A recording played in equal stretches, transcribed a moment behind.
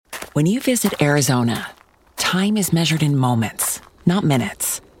When you visit Arizona, time is measured in moments, not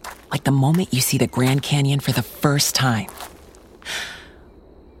minutes. Like the moment you see the Grand Canyon for the first time.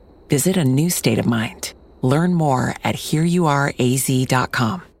 Visit a new state of mind. Learn more at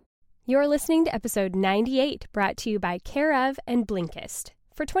hereyouareaz.com. You're listening to episode 98, brought to you by Care of and Blinkist.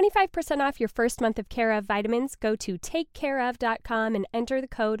 For 25% off your first month of Care of vitamins, go to takecareof.com and enter the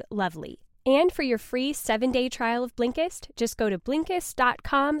code LOVELY. And for your free 7-day trial of Blinkist, just go to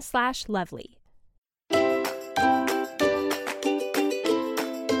Blinkist.com/lovely.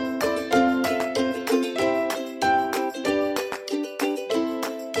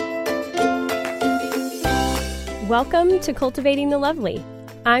 Welcome to Cultivating the Lovely.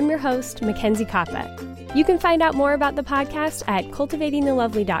 I'm your host, Mackenzie Koppa. You can find out more about the podcast at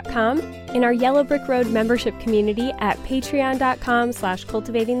cultivatingthelovely.com, in our Yellow Brick Road membership community at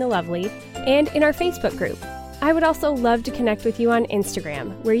patreon.com/cultivatingthelovely, and in our Facebook group. I would also love to connect with you on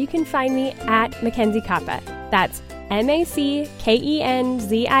Instagram, where you can find me at Mackenzie Koppa. That's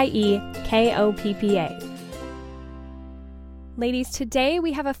MacKenziekoppa. Ladies, today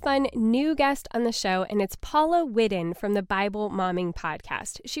we have a fun new guest on the show, and it's Paula Whidden from the Bible Momming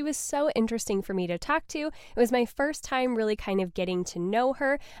podcast. She was so interesting for me to talk to. It was my first time really kind of getting to know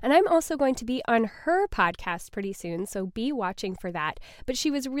her, and I'm also going to be on her podcast pretty soon, so be watching for that. But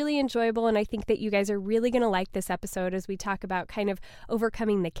she was really enjoyable, and I think that you guys are really going to like this episode as we talk about kind of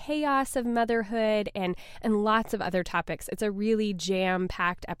overcoming the chaos of motherhood and lots of other topics. It's a really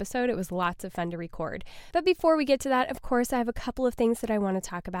jam-packed episode. It was lots of fun to record. But before we get to that, of course, I have a couple of things that I want to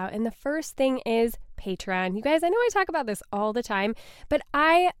talk about. And the first thing is Patreon. You guys, I know I talk about this all the time, but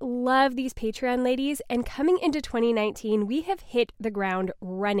I love these Patreon ladies, and coming into 2019, we have hit the ground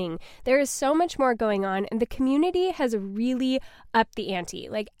running. There is so much more going on, and the community has really upped the ante.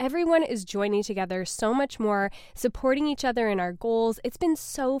 Like, everyone is joining together so much more, supporting each other in our goals. It's been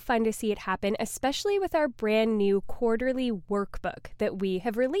so fun to see it happen, especially with our brand new quarterly workbook that we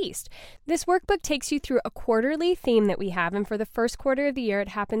have released. This workbook takes you through a quarterly theme that we have, and for the first quarter of the year, it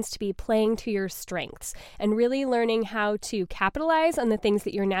happens to be playing to your strengths and really learning how to capitalize on the things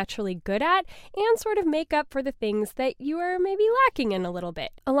that you're naturally good at and sort of make up for the things that you are maybe lacking in a little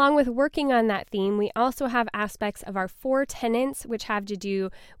bit. Along with working on that theme, we also have aspects of our 4 tenets, which have to do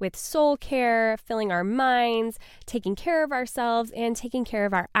with soul care, filling our minds, taking care of ourselves, and taking care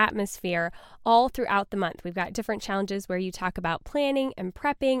of our atmosphere all throughout the month. We've got different challenges where you talk about planning and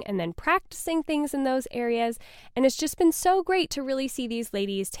prepping and then practicing things in those areas. And it's just been so great to really see these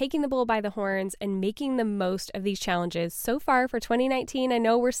ladies taking the bull by the horns and making the most of these challenges. So far for 2019, I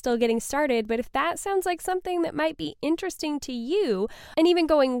know we're still getting started, but if that sounds like something that might be interesting to you, and even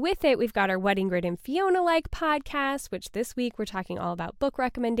going with it, we've got our Wedding Grid and Fiona-like podcast, which this week we're talking all about book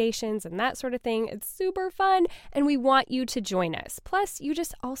recommendations and that sort of thing. It's super fun, and we want you to join us. Plus, you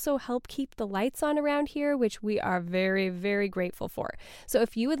just also help keep the lights on around here, which we are very, very grateful for. So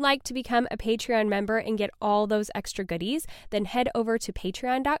if you would like to become a Patreon member and get all those extra goodies, then head over to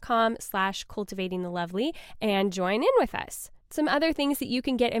patreon.com/cultivatingthelovely and join in with us. Some other things that you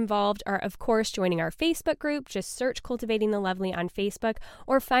can get involved are, of course, joining our Facebook group. Just search Cultivating the Lovely on Facebook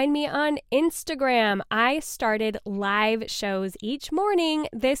or find me on Instagram. I started live shows each morning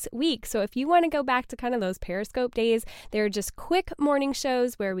this week. So if you want to go back to kind of those Periscope days, they're just quick morning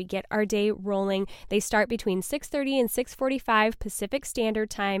shows where we get our day rolling. They start between 6:30 and 6:45 Pacific Standard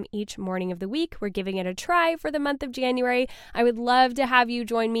Time each morning of the week. We're giving it a try for the month of January. I would love to have you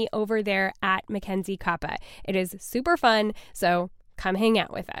join me over there at Mackenzie Koppa. It is super fun. So come hang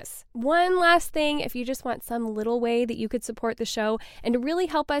out with us. One last thing, if you just want some little way that you could support the show and to really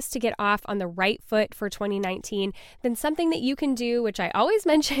help us to get off on the right foot for 2019, then something that you can do, which I always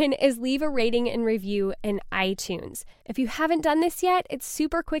mention, is leave a rating and review in iTunes. If you haven't done this yet, it's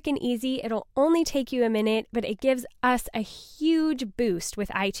super quick and easy. It'll only take you a minute, but it gives us a huge boost with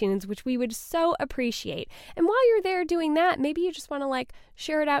iTunes, which we would so appreciate. And while you're there doing that, maybe you just want to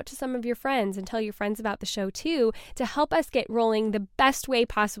share it out to some of your friends and tell your friends about the show too, to help us get rolling the best way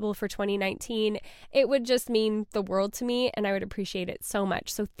possible for 2019. It would just mean the world to me, and I would appreciate it so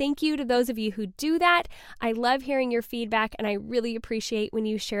much. So thank you to those of you who do that. I love hearing your feedback, and I really appreciate when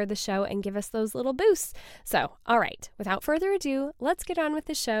you share the show and give us those little boosts. So, all right, without further ado, let's get on with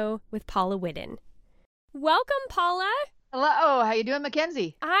the show with Paula Whidden. Welcome, Paula. Hello, how you doing,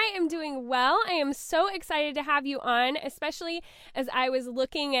 Mackenzie? I am doing well. I am so excited to have you on, especially as I was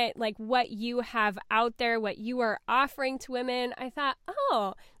looking at like what you have out there, what you are offering to women. I thought,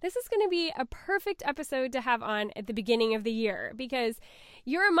 oh, this is going to be a perfect episode to have on at the beginning of the year because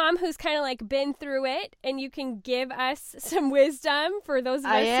you're a mom who's kind of like been through it, and you can give us some wisdom for those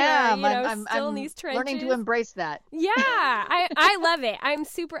of us who are, I'm still in these trenches. Learning to embrace that. Yeah, I love it. I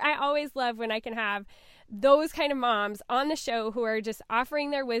always love when I can have those kind of moms on the show who are just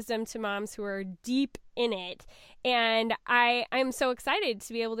offering their wisdom to moms who are deep in it. And I'm so excited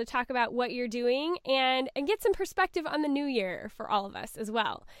to be able to talk about what you're doing and get some perspective on the new year for all of us as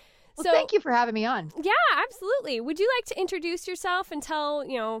well. Well, thank you for having me on. Yeah, absolutely. Would you like to introduce yourself and tell,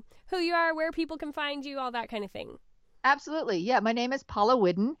 who you are, where people can find you, all that kind of thing? Absolutely. Yeah, my name is Paula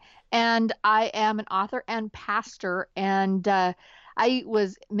Whidden, and I am an author and pastor, and I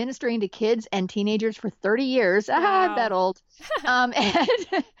was ministering to kids and teenagers for 30 years. Wow. I'm that old.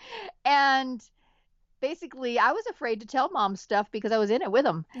 And basically, I was afraid to tell mom stuff because I was in it with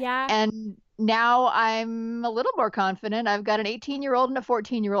them. Yeah. And now I'm a little more confident. I've got an 18-year-old and a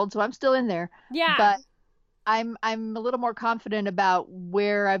 14-year-old, so I'm still in there. Yeah. But I'm a little more confident about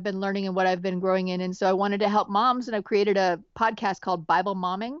where I've been learning and what I've been growing in. And so I wanted to help moms, and I've created a podcast called Bible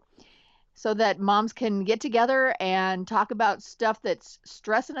Momming so that moms can get together and talk about stuff that's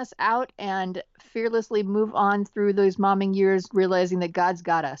stressing us out and fearlessly move on through those momming years, realizing that God's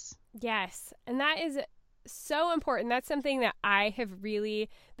got us. Yes. And that is so important. That's something that I have really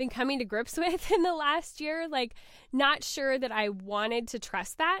been coming to grips with in the last year. Like, not sure that I wanted to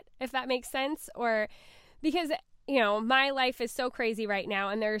trust that, if that makes sense, or because my life is so crazy right now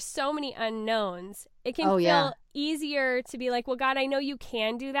and there are so many unknowns. It can feel easier to be like, well, God, I know you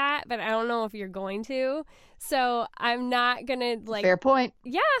can do that, but I don't know if you're going to. So I'm not going to Fair point.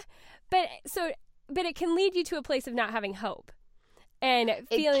 Yeah. But it can lead you to a place of not having hope and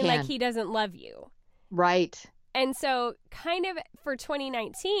feeling like he doesn't love you. Right. And so kind of for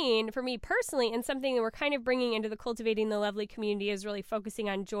 2019, for me personally, and something that we're kind of bringing into the Cultivating the Lovely community is really focusing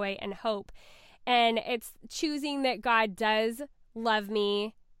on joy and hope. And it's choosing that God does love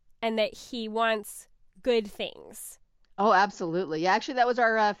me and that he wants good things. Oh, absolutely. Yeah, actually, that was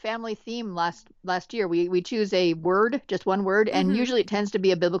our family theme last year. We choose a word, just one word, and usually it tends to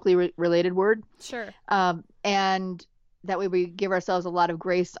be a biblically related word. Sure. And that way we give ourselves a lot of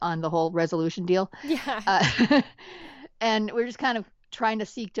grace on the whole resolution deal. Yeah. And we're just kind of trying to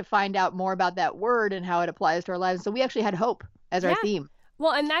seek to find out more about that word and how it applies to our lives. So we actually had hope as our theme.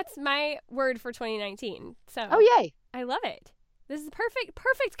 Well, and that's my word for 2019. So, oh, yay. I love it. This is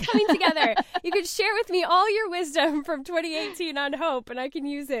perfect coming together. You can share with me all your wisdom from 2018 on hope, and I can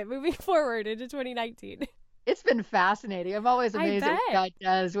use it moving forward into 2019. It's been fascinating. I'm always amazed at what God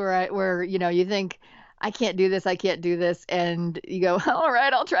does where you think, I can't do this. And you go, all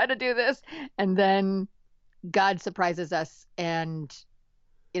right, I'll try to do this. And then God surprises us and,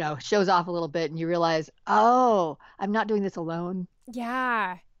 shows off a little bit, and you realize, oh, I'm not doing this alone.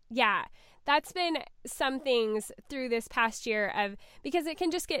 Yeah. That's been some things through this past year because it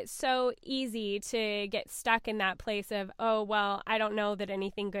can just get so easy to get stuck in that place of, oh, well, I don't know that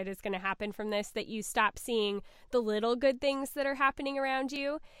anything good is going to happen from this, that you stop seeing the little good things that are happening around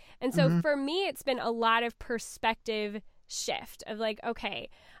you. And so for me, it's been a lot of perspective shift of like, okay,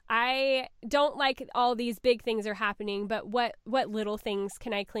 I don't like all these big things are happening, but what little things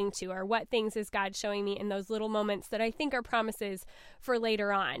can I cling to, or what things is God showing me in those little moments that I think are promises for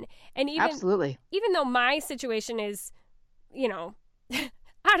later on? And even though my situation is,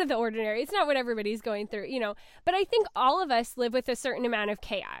 out of the ordinary, it's not what everybody's going through, but I think all of us live with a certain amount of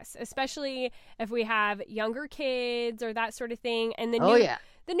chaos, especially if we have younger kids or that sort of thing. And the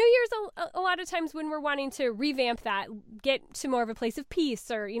new year's a lot of times when we're wanting to revamp that, get to more of a place of peace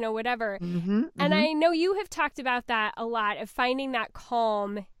or, whatever. And I know you have talked about that a lot, of finding that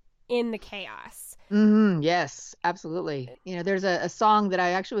calm in the chaos. Yes, absolutely. There's a song that I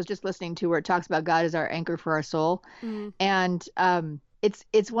actually was just listening to where it talks about God as our anchor for our soul. And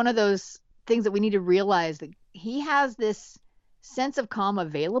it's one of those things that we need to realize that he has this sense of calm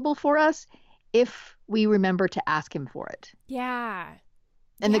available for us if we remember to ask him for it. Yeah.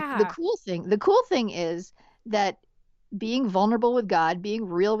 And the cool thing is that being vulnerable with God, being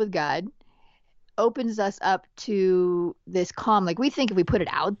real with God, opens us up to this calm. Like, we think if we put it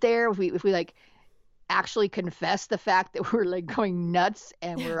out there, if we like actually confess the fact that we're like going nuts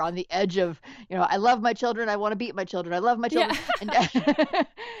and we're on the edge of, I love my children, I want to beat my children, I love my children. Yeah.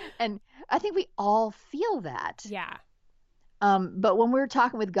 And I think we all feel that. Yeah. But when we're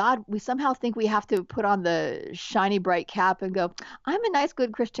talking with God, we somehow think we have to put on the shiny, bright cap and go, I'm a nice,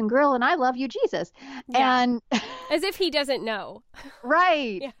 good Christian girl, and I love you, Jesus. Yeah. And as if he doesn't know.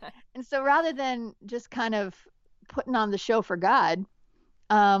 Right. Yeah. And so rather than just kind of putting on the show for God,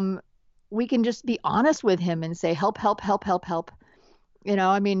 we can just be honest with him and say, help, help, help, help, help.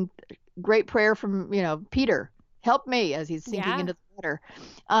 I mean, great prayer from, Peter, help me, as he's sinking into the water.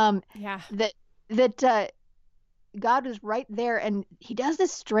 That God is right there, and he does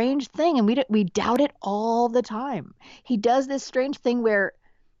this strange thing, and we doubt it all the time. He does this strange thing where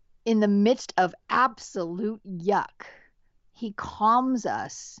in the midst of absolute yuck, he calms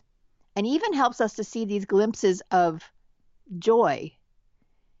us and even helps us to see these glimpses of joy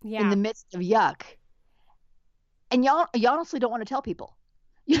in the midst of yuck. And you honestly don't want to tell people.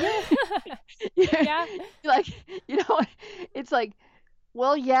 Yeah. Like, it's like,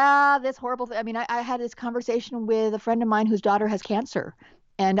 well, yeah, this horrible thing. I mean, I had this conversation with a friend of mine whose daughter has cancer,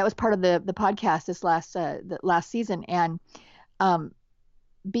 and that was part of the podcast this last season. And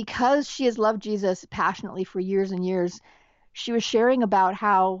because she has loved Jesus passionately for years and years, she was sharing about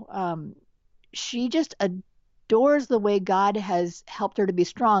how she just adores the way God has helped her to be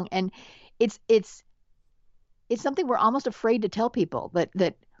strong. And it's something we're almost afraid to tell people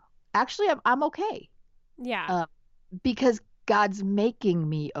that actually I'm okay. Yeah. Because God's making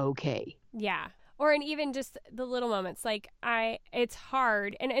me okay. Yeah. Or and even just the little moments, like it's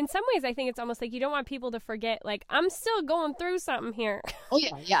hard. And in some ways, I think it's almost like you don't want people to forget, like, I'm still going through something here. Oh,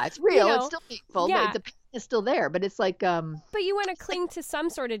 yeah. It's real. It's still painful. Yeah. The pain is still there, but it's like... But you want to cling to some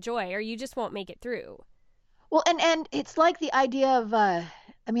sort of joy, or you just won't make it through. Well, and it's like the idea of, I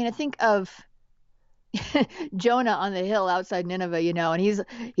think of Jonah on the hill outside Nineveh, and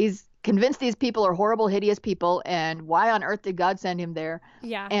he's convinced these people are horrible, hideous people, and why on earth did God send him there?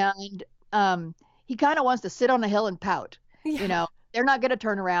 Yeah. And he kind of wants to sit on the hill and pout. Yeah. They're not going to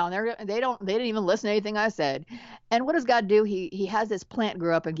turn around. They didn't even listen to anything I said. And what does God do? He has this plant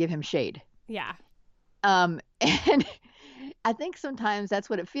grow up and give him shade. Yeah. And I think sometimes that's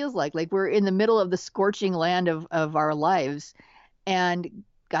what it feels like. Like we're in the middle of the scorching land of our lives, and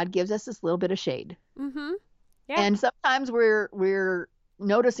God gives us this little bit of shade. Mm-hmm. Yeah. And sometimes we're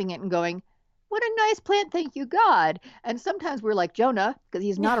noticing it and going, what a nice plant, thank you, God. And sometimes we're like Jonah, because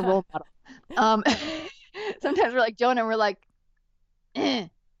he's not a role model. Sometimes we're like Jonah and we're like,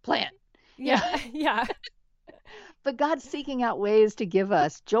 plant. Yeah. Yeah. But God's seeking out ways to give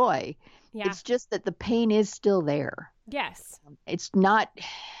us joy. Yeah. It's just that the pain is still there. Yes. It's not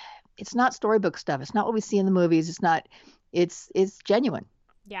storybook stuff. It's not what we see in the movies. It's genuine.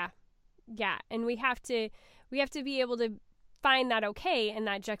 Yeah. Yeah. And we have to be able to find that okay in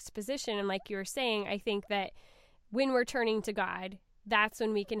that juxtaposition. And like you were saying, I think that when we're turning to God, that's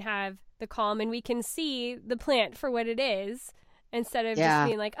when we can have the calm and we can see the plant for what it is, instead of just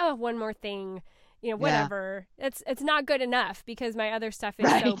being like, oh, one more thing, whatever. Yeah. It's not good enough because my other stuff is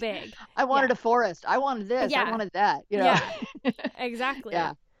so big. I wanted a forest. I wanted this. I wanted that. Yeah, exactly.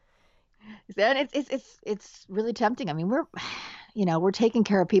 Yeah. And it's really tempting. I mean, we're taking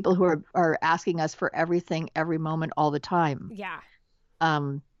care of people who are asking us for everything, every moment, all the time. Yeah.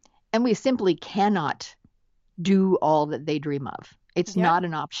 And we simply cannot do all that they dream of. It's not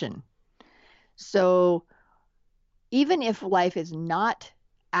an option. So even if life is not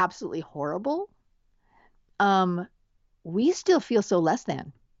absolutely horrible, we still feel so less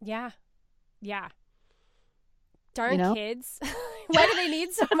than. Yeah. Yeah. Darn kids. Why do they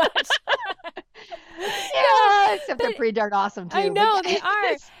need so much? Except they're pretty darn awesome too. I know they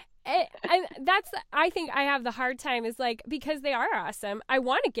are. And I think I have the hard time is like, because they are awesome, I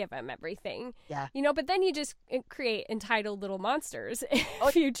want to give them everything. Yeah. But then you just create entitled little monsters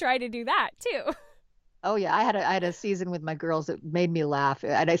if you try to do that too. Oh yeah. I had a season with my girls that made me laugh,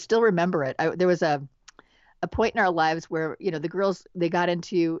 and I still remember it. There was a point in our lives where, the girls, they got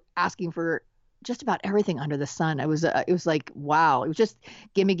into asking for just about everything under the sun. It was like, wow. It was just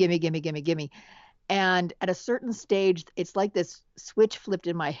gimme, gimme, gimme, gimme, gimme. And at a certain stage, it's like this switch flipped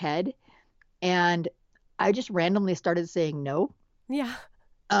in my head, and I just randomly started saying no. Yeah.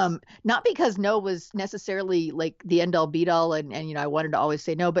 Not because no was necessarily like the end all be all, and I wanted to always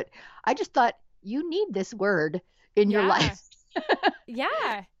say no, but I just thought, you need this word in your life.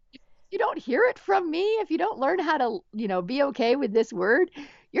 Yeah. You don't hear it from me. If you don't learn how to, be okay with this word,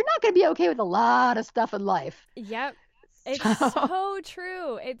 you're not going to be okay with a lot of stuff in life. Yep. It's so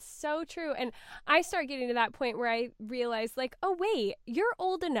true. It's so true. And I start getting to that point where I realize, like, oh, wait, you're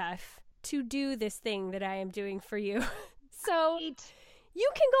old enough to do this thing that I am doing for you. So you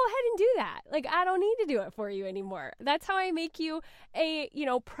can go ahead and do that. Like, I don't need to do it for you anymore. That's how I make you a,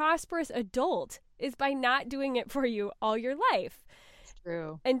 prosperous adult, is by not doing it for you all your life. It's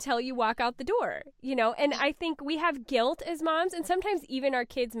true. Until you walk out the door, you know? And I think we have guilt as moms, and sometimes even our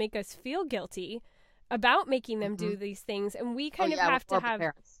kids make us feel guilty about making them do these things. And we kind of have to have,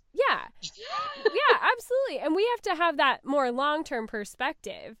 yeah, absolutely. And we have to have that more long-term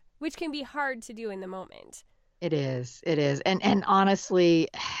perspective, which can be hard to do in the moment. It is. And honestly,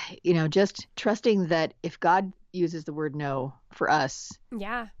 you know, just trusting that if God uses the word no for us,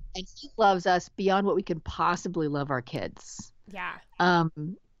 yeah, and he loves us beyond what we can possibly love our kids. Yeah.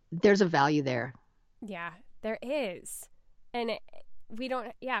 There's a value there. Yeah, there is. And we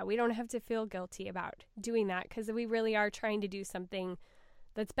don't have to feel guilty about doing that, because we really are trying to do something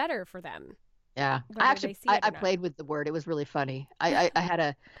that's better for them. Yeah. I played with the word. It was really funny.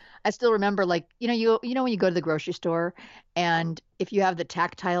 I still remember, like, you know when you go to the grocery store and if you have the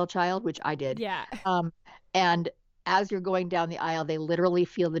tactile child, which I did. Yeah. And as you're going down the aisle, they literally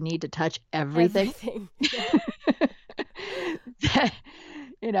feel the need to touch everything. Yeah.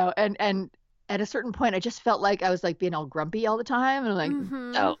 You know, and at a certain point, I just felt like I was like being all grumpy all the time. And I'm like,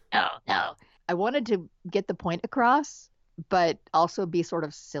 no. I wanted to get the point across, but also be sort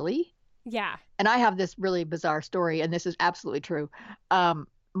of silly. Yeah. And I have this really bizarre story, and this is absolutely true.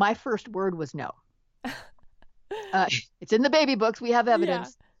 My first word was no. It's in the baby books. We have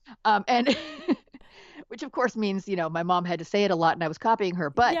evidence. Yeah. And which of course means, you know, my mom had to say it a lot and I was copying her.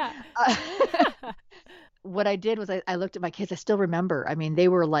 But what I did was I looked at my kids. I still remember. I mean, they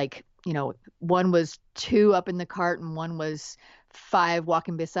were like, you know, one was 2 up in the cart and one was 5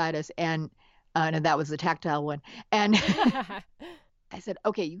 walking beside us. And that was the tactile one. And I said,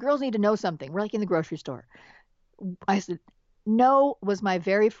 okay, you girls need to know something. We're like in the grocery store. I said, no was my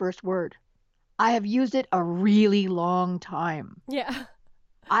very first word. I have used it a really long time. Yeah.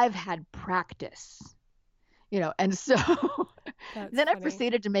 I've had practice, you know, and so then I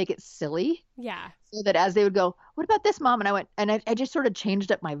proceeded to make it silly. Yeah. So that as they would go, what about this, Mom? And I went, and I just sort of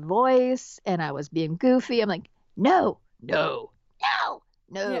changed up my voice and I was being goofy. I'm like, no. Yeah.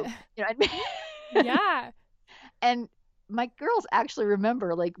 You know what I mean? Yeah. And my girls actually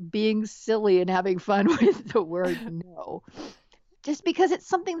remember like being silly and having fun with the word no, just because it's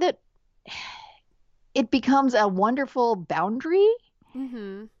something that it becomes a wonderful boundary.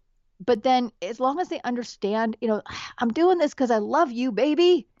 Mm-hmm. But then as long as they understand, you know, I'm doing this because I love you,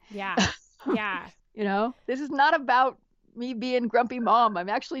 baby. Yeah. Yeah. You know, this is not about me being grumpy mom. I'm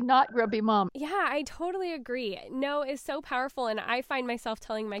actually not grumpy mom. Yeah, I totally agree. No is so powerful. And I find myself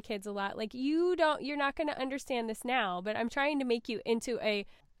telling my kids a lot, like, you're not going to understand this now, but I'm trying to make you into a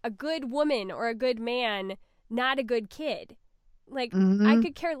good woman or a good man, not a good kid. Like, I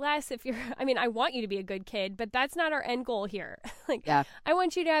could care less if I want you to be a good kid, but that's not our end goal here. Like, yeah. I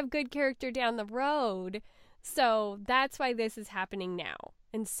want you to have good character down the road. So that's why this is happening now.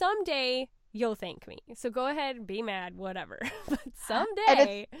 And someday you'll thank me. So go ahead and be mad, whatever. But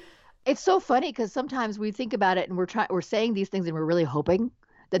someday. It's so funny because sometimes we think about it and we're saying these things and we're really hoping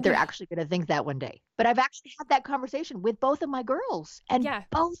that they're actually going to think that one day. But I've actually had that conversation with both of my girls, and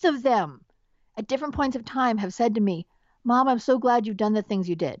both of them at different points of time have said to me, Mom, I'm so glad you've done the things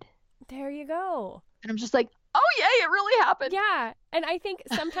you did. There you go. And I'm just like, oh, yay, it really happened. Yeah. And I think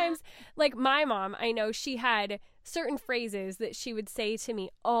sometimes, like my mom, I know she had certain phrases that she would say to me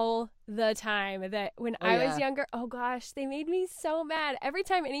all the time that when I was younger, oh gosh, they made me so mad. Every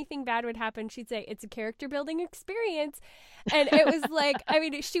time anything bad would happen, she'd say, it's a character building experience. And it was like, I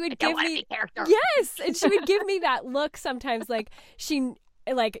mean, she would give me, yes. And she would give me that look sometimes, like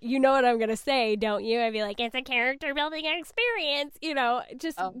like, you know what I'm going to say, don't you? I'd be like, it's a character building experience, you know,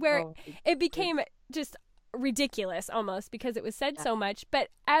 just it became just ridiculous almost because it was said so much. But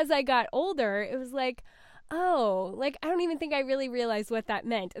as I got older, it was like, oh, like, I don't even think I really realized what that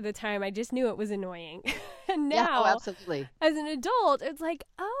meant at the time. I just knew it was annoying. And now, absolutely. As an adult, it's like,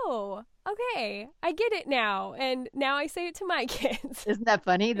 oh, okay, I get it now. And now I say it to my kids. Isn't that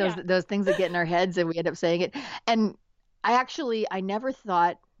funny? Those things that get in our heads and we end up saying it. And I never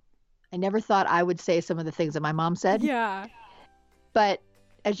thought I would say some of the things that my mom said. Yeah. But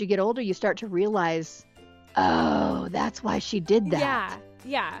as you get older, you start to realize, oh, that's why she did that. Yeah.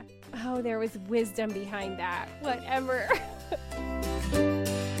 Yeah. Oh, there was wisdom behind that. Whatever.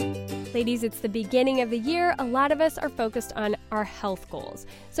 Ladies, it's the beginning of the year. A lot of us are focused on our health goals.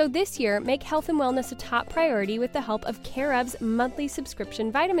 So this year, make health and wellness a top priority with the help of Care Of's monthly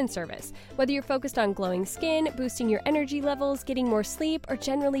subscription vitamin service. Whether you're focused on glowing skin, boosting your energy levels, getting more sleep, or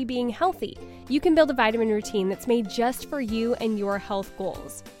generally being healthy, you can build a vitamin routine that's made just for you and your health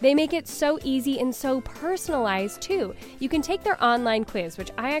goals. They make it so easy and so personalized, too. You can take their online quiz,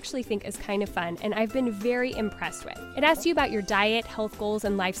 which I actually think is kind of fun, and I've been very impressed with. It asks you about your diet, health goals,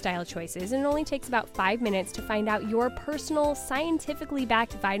 and lifestyle choices. choices, and it only takes about 5 minutes to find out your personal, scientifically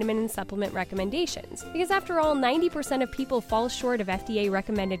backed vitamin and supplement recommendations. Because after all, 90% of people fall short of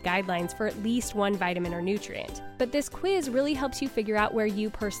FDA-recommended guidelines for at least one vitamin or nutrient. But this quiz really helps you figure out where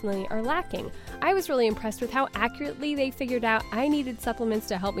you personally are lacking. I was really impressed with how accurately they figured out I needed supplements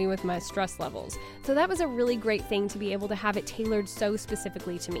to help me with my stress levels. So that was a really great thing to be able to have it tailored so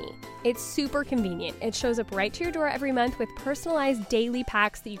specifically to me. It's super convenient. It shows up right to your door every month with personalized daily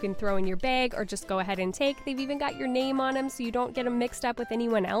packs that you can throw in your bag or just go ahead and take. They've even got your name on them so you don't get them mixed up with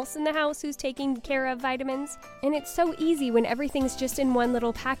anyone else in the house who's taking care of vitamins. And it's so easy when everything's just in one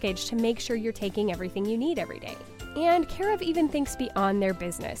little package to make sure you're taking everything you need every day. And Care of even thinks beyond their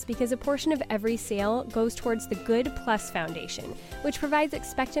business because a portion of every sale goes towards the Good Plus Foundation, which provides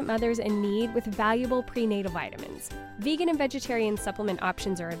expectant mothers in need with valuable prenatal vitamins. Vegan and vegetarian supplement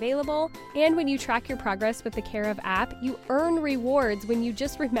options are available, and when you track your progress with the Care of app, you earn rewards when you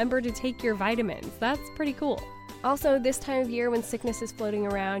just remember to take your vitamins. That's pretty cool. Also, this time of year when sickness is floating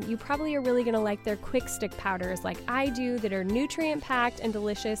around, you probably are really going to like their quick stick powders like I do that are nutrient-packed and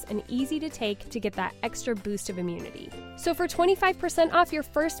delicious and easy to take to get that extra boost of immunity. So for 25% off your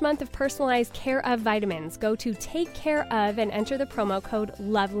first month of personalized Care of vitamins, go to Take Care Of and enter the promo code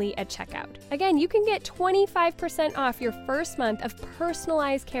LOVELY at checkout. Again, you can get 25% off your first month of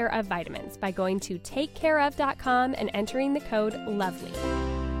personalized Care Of vitamins by going to takecareof.com and entering the code LOVELY.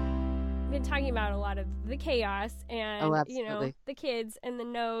 Been talking about a lot of the chaos and the kids and the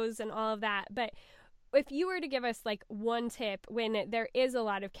nose and all of that, but if you were to give us like one tip when there is a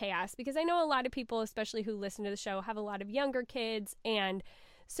lot of chaos, because I know a lot of people, especially who listen to the show, have a lot of younger kids, and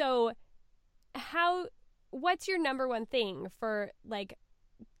so what's your number one thing for like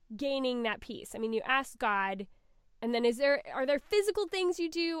gaining that peace? I mean, you ask God, and then are there physical things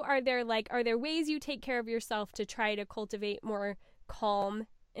you do? Are there ways you take care of yourself to try to cultivate more calm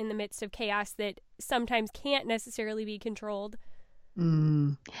in the midst of chaos that sometimes can't necessarily be controlled?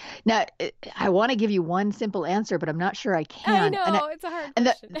 Now, I want to give you one simple answer, but I'm not sure I can. I know, it's a hard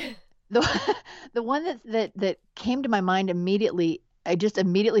question. The one that came to my mind immediately, I just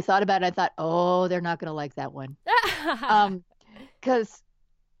immediately thought about it. I thought, oh, they're not going to like that one. Because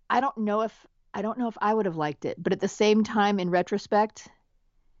I don't know if I would have liked it, but at the same time, in retrospect,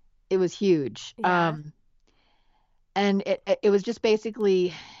 it was huge. Yeah. And it was just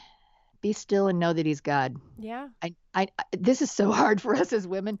basically be still and know that he's God. Yeah. I this is so hard for us as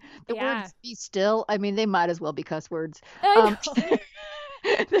women. The words be still, I mean, they might as well be cuss words. I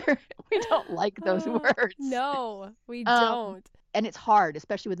know. We don't like those words. No, we don't. And it's hard,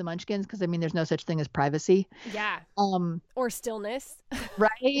 especially with the munchkins, because I mean, there's no such thing as privacy. Yeah. Or stillness.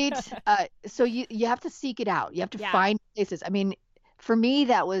 Right. So you have to seek it out. You have to find places. I mean, for me,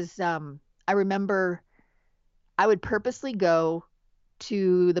 that was, I remember I would purposely go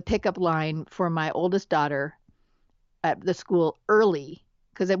to the pickup line for my oldest daughter at the school early,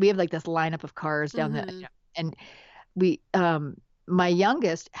 because we have like this lineup of cars down there, and we, my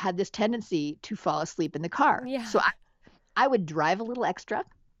youngest had this tendency to fall asleep in the car. Yeah. So I would drive a little extra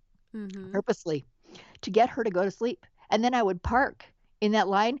purposely to get her to go to sleep. And then I would park in that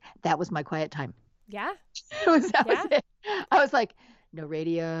line. That was my quiet time. Yeah. That was it. I was like, no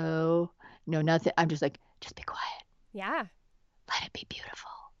radio, no nothing. I'm just like, just be quiet. Yeah. Let it be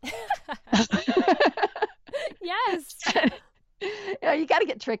beautiful. Yes. You got to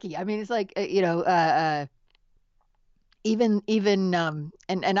get tricky. I mean, it's like, even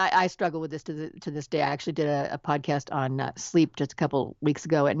and I struggle with this to this day. I actually did a podcast on sleep just a couple weeks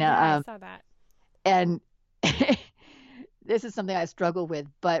ago, and I saw that. And this is something I struggle with.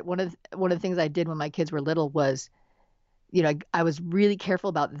 But one of the things I did when my kids were little was, I was really careful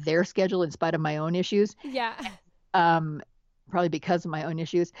about their schedule in spite of my own issues. Yeah. Probably because of my own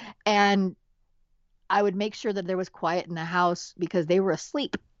issues, and I would make sure that there was quiet in the house because they were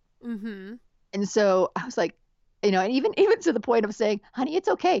asleep. And so I was like, and even to the point of saying, honey, it's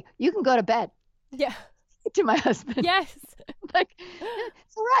okay. You can go to bed. Yeah. To my husband. Yes. Like,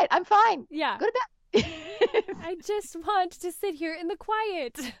 it's all right. I'm fine. Yeah. Go to bed. I just want to sit here in the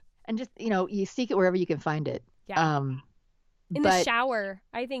quiet. And just, you seek it wherever you can find it. Yeah. In the shower,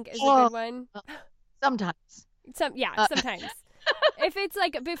 I think is a good one. Sometimes. Sometimes. If it's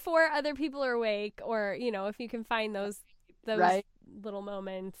like before other people are awake, or, if you can find those right. little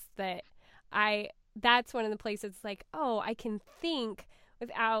moments that's one of the places like, oh, I can think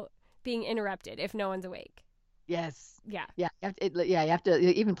without being interrupted if no one's awake. Yes. Yeah. Yeah. You have to,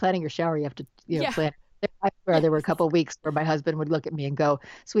 even planning your shower, you have to, plan. I swear there were a couple of weeks where my husband would look at me and go,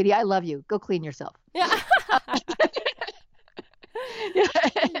 sweetie, I love you. Go clean yourself. Yeah.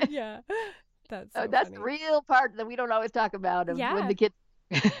 Yeah. That's the real part that we don't always talk about of when the kids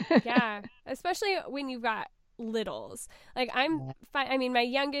Yeah. Especially when you've got littles. Like I mean, my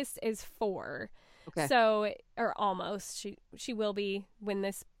youngest is 4. Okay. So, or almost. She will be when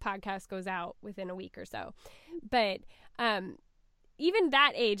this podcast goes out within a week or so. But even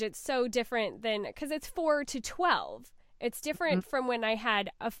that age, it's so different than, because it's 4 to 12. It's different from when I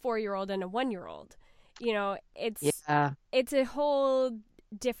had a 4-year-old and a 1-year-old. You know, it's a whole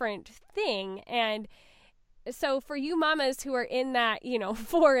different thing. And so for you mamas who are in that,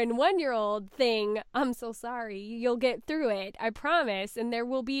 4 and 1-year-old thing, I'm so sorry. You'll get through it. I promise. And there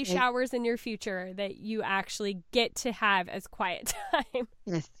will be showers in your future that you actually get to have as quiet time.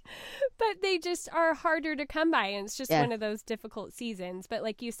 Yes. But they just are harder to come by. And it's just one of those difficult seasons. But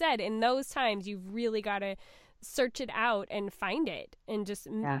like you said, in those times, you've really got to search it out and find it and just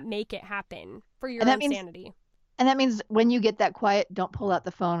make it happen for your own sanity. And that means when you get that quiet, don't pull out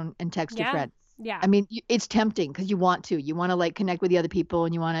the phone and text your friends. Yeah. I mean, it's tempting because you want to like connect with the other people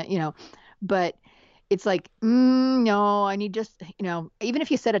and you want to, but it's like, no, I need just, even if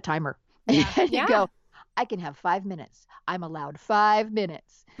you set a timer and you go, I can have 5 minutes. I'm allowed 5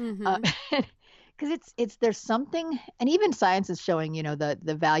 minutes. Because there's something, and even science is showing,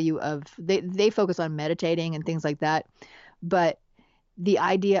 the value of, they focus on meditating and things like that. But the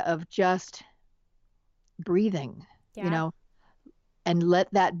idea of just breathing, and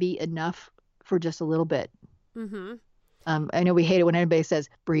let that be enough for just a little bit. I know we hate it when anybody says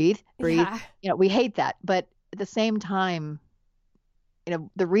breathe. We hate that, but at the same time,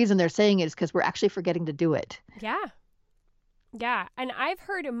 the reason they're saying it is because we're actually forgetting to do it. Yeah. And I've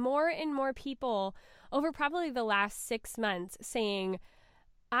heard more and more people over probably the last 6 months saying,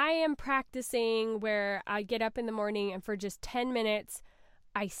 I am practicing where I get up in the morning and for just 10 minutes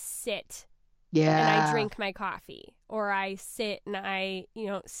I sit. Yeah. And I drink my coffee, or I sit and I,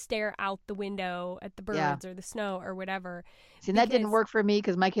 stare out the window at the birds or the snow or whatever. See, that didn't work for me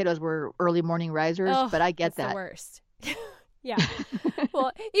because my kiddos were early morning risers, but I get that. It's the worst. Yeah.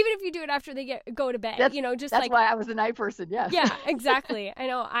 Well, even if you do it after they go to bed, that's why I was a night person. Yeah. Yeah, exactly. I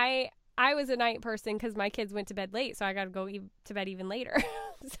know. I was a night person because my kids went to bed late, so I got to go to bed even later.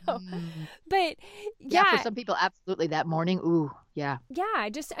 But for some people, absolutely that morning. Ooh, yeah. Yeah,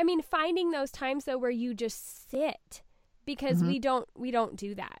 finding those times though where you just sit, because we don't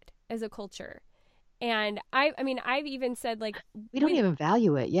do that as a culture. And I've even said, like, we don't even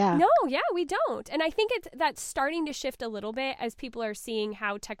value it. Yeah. No, we don't. And I think that's starting to shift a little bit as people are seeing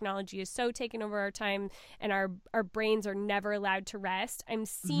how technology is so taking over our time and our brains are never allowed to rest. I'm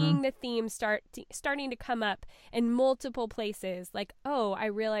seeing the theme starting to come up in multiple places. Like, oh, I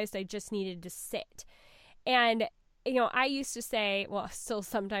realized I just needed to sit. And I used to say, well, still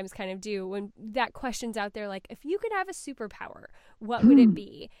sometimes kind of do, when that question's out there, like, if you could have a superpower, what would it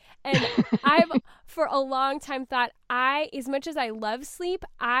be? And I've, for a long time, thought as much as I love sleep,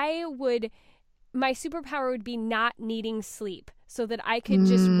 my superpower would be not needing sleep so that I could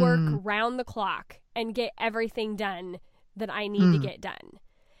just work round the clock and get everything done that I need to get done.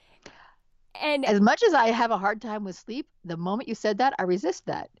 And as much as I have a hard time with sleep, the moment you said that, I resist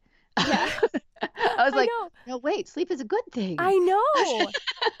that. Yeah. I was like, no, wait, sleep is a good thing. I know.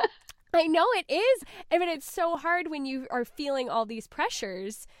 I know it is. I mean, it's so hard when you are feeling all these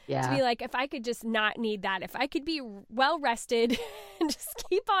pressures to be like, if I could just not need that, if I could be well rested and just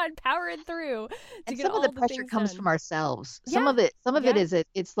keep on powering through. And some of the pressure comes from ourselves. Some of it is,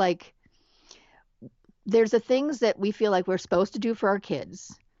 it's like, there's the things that we feel like we're supposed to do for our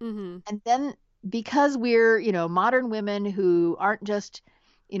kids. And then because we're, modern women who aren't just,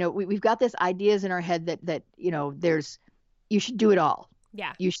 we've got this ideas in our head that you should do it all.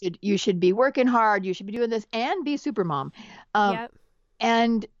 Yeah. You should be working hard. You should be doing this and be super mom.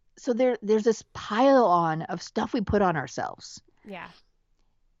 And so there's this pile on of stuff we put on ourselves. Yeah.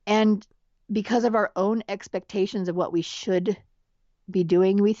 And because of our own expectations of what we should be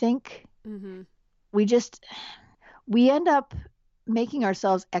doing, we think we end up making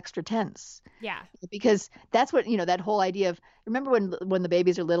ourselves extra tense. Yeah. Because that's what, that whole idea of, remember when the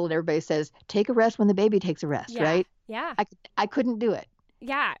babies are little and everybody says, take a rest when the baby takes a rest, right? Yeah. I couldn't do it.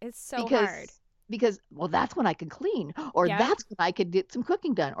 Yeah. It's so hard. Because, well, that's when I could clean, or that's when I could get some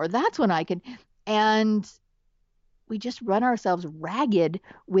cooking done, or that's when I could, and we just run ourselves ragged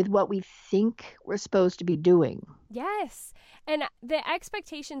with what we think we're supposed to be doing. Yes. And the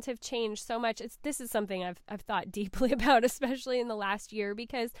expectations have changed so much. This is something I've thought deeply about, especially in the last year,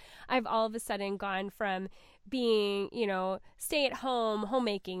 because I've all of a sudden gone from being, stay-at-home,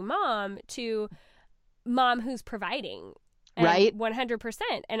 homemaking mom to mom who's providing. Right. 100%.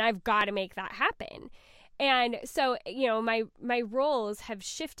 And I've got to make that happen. And so, my roles have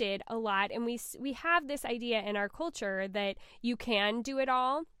shifted a lot, and we have this idea in our culture that you can do it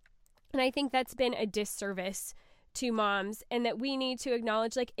all. And I think that's been a disservice to moms, and that we need to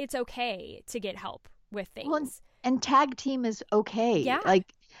acknowledge, like, it's okay to get help with things. Well, and tag team is okay. Yeah.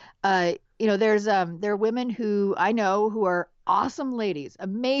 Like, there are women who I know who are awesome ladies,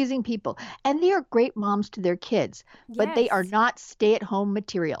 amazing people, and they are great moms to their kids, but they are not stay-at-home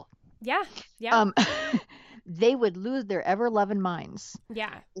material. Yeah. Yeah. They would lose their ever-loving minds.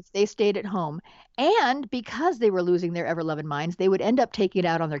 Yeah. If they stayed at home. And because they were losing their ever-loving minds, they would end up taking it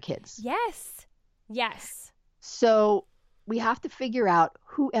out on their kids. Yes. Yes. So we have to figure out,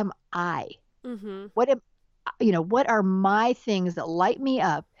 who am I? Mm-hmm. What are my things that light me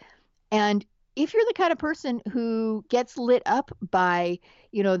up? And if you're the kind of person who gets lit up by,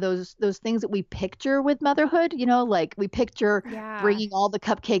 those things that we picture with motherhood, like we picture bringing all the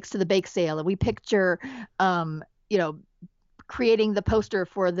cupcakes to the bake sale, and we picture, creating the poster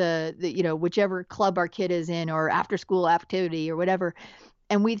for the whichever club our kid is in, or after school activity or whatever.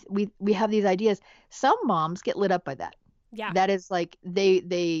 And we have these ideas. Some moms get lit up by that. Yeah. That is like,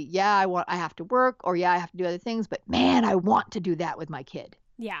 I have to work, or I have to do other things, but man, I want to do that with my kid.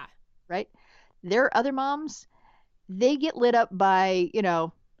 Yeah. Right. There are other moms, they get lit up by,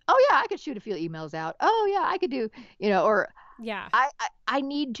 oh yeah, I could shoot a few emails out. Oh yeah, I could do, or yeah, I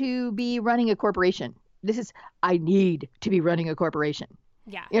need to be running a corporation. I need to be running a corporation.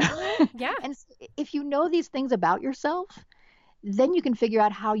 Yeah. Yeah. And if you know these things about yourself, then you can figure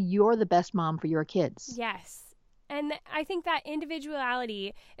out how you're the best mom for your kids. Yes. And I think that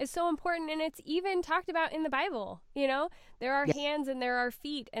individuality is so important, and it's even talked about in the Bible. There are hands, and there are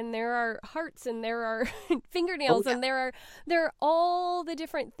feet, and there are hearts, and there are fingernails, and there are all the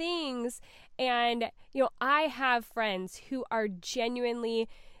different things. And, I have friends who are genuinely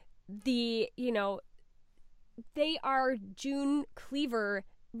they are June Cleaver,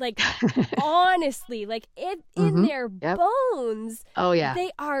 like, honestly, like in their bones. Oh, yeah.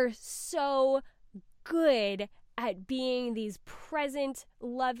 They are so good at being these present,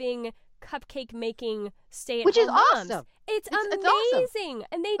 loving, cupcake making, stay-at-home which is moms. Awesome. It's amazing, awesome.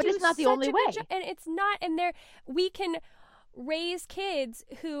 And they but do it's not the such only a way. good job. And it's not, and we can raise kids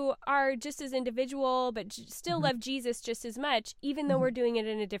who are just as individual, but still love Jesus just as much, even though we're doing it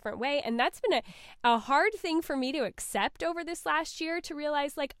in a different way. And that's been a hard thing for me to accept over this last year, to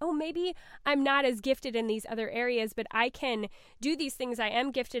realize, like, oh, maybe I'm not as gifted in these other areas, but I can do these things I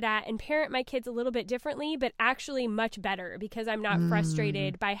am gifted at and parent my kids a little bit differently, but actually much better, because I'm not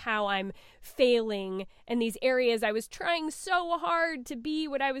frustrated by how I'm failing in these areas I was trying so hard to be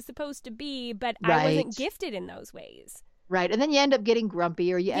what I was supposed to be, but I wasn't gifted in those ways. Right. And then you end up getting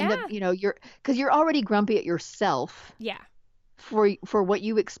grumpy, or you end up, because you're already grumpy at yourself. Yeah. For what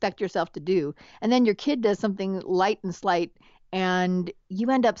you expect yourself to do. And then your kid does something light and slight, and you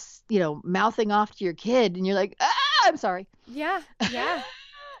end up, mouthing off to your kid, and you're like, I'm sorry. Yeah. Yeah.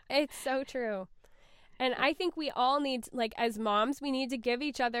 It's so true. And I think we all need, like, as moms, we need to give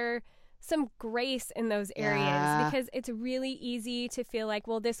each other some grace in those areas, because it's really easy to feel like,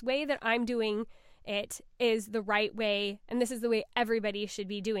 well, this way that I'm doing it is the right way, and this is the way everybody should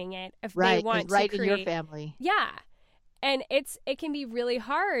be doing it if they want to create in your family. Yeah. And it can be really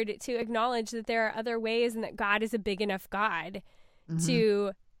hard to acknowledge that there are other ways, and that God is a big enough God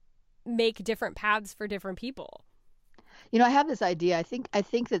to make different paths for different people. I have this idea. I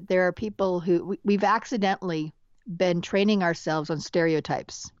think that there are people who we've accidentally been training ourselves on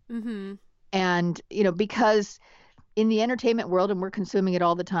stereotypes. And because in the entertainment world, and we're consuming it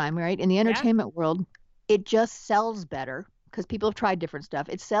all the time, right? In the entertainment world, it just sells better, because people have tried different stuff.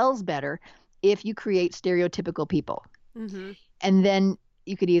 It sells better if you create stereotypical people. And then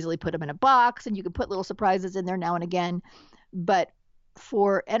you could easily put them in a box, and you could put little surprises in there now and again. But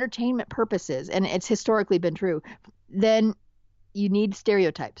for entertainment purposes, and it's historically been true, then you need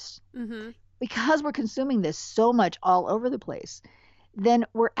stereotypes. Because we're consuming this so much all over the place, then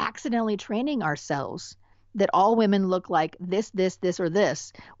we're accidentally training ourselves that all women look like this, or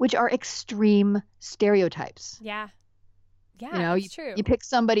this, which are extreme stereotypes. Yeah. Yeah, it's true. You pick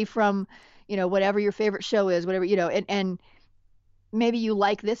somebody from, whatever your favorite show is, whatever, and maybe you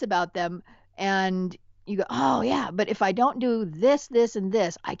like this about them, and you go, oh yeah, but if I don't do this, and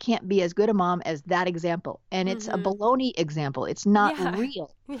this, I can't be as good a mom as that example. And it's a baloney example. It's not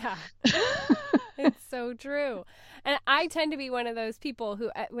real. Yeah. It's so true. And I tend to be one of those people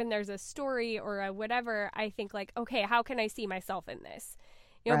who, when there's a story or a whatever, I think, like, okay, how can I see myself in this?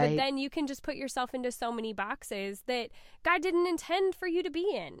 But then you can just put yourself into so many boxes that God didn't intend for you to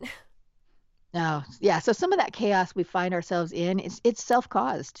be in. No. Yeah. So some of that chaos we find ourselves in, it's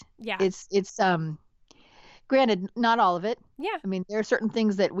self-caused. Yeah. It's Granted, not all of it. Yeah. I mean, there are certain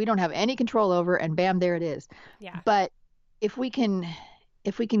things that we don't have any control over, and bam, there it is. Yeah. But if we can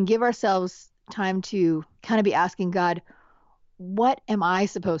give ourselves time to kind of be asking God, what am I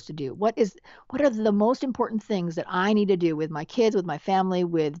supposed to do? What are the most important things that I need to do with my kids, with my family,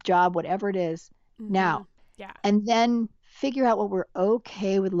 with job, whatever it is now? Yeah. And then figure out what we're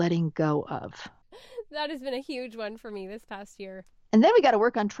okay with letting go of. That has been a huge one for me this past year. And then we got to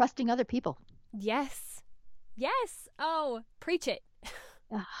work on trusting other people. Yes. Yes. Oh, preach it.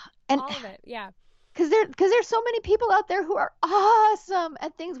 And all of it. Yeah. Because there's so many people out there who are awesome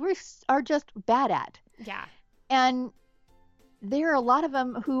at things we are just bad at. Yeah. And there are a lot of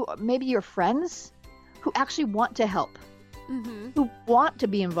them who maybe your friends who actually want to help, who want to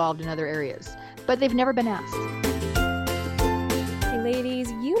be involved in other areas, but they've never been asked. Hey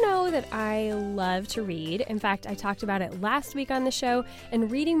ladies, you know that I love to read. In fact, I talked about it last week on the show,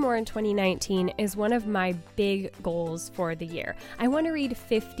 and reading more in 2019 is one of my big goals for the year. I want to read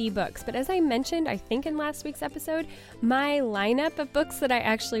 50 books, but as I mentioned, I think in last week's episode, my lineup of books that I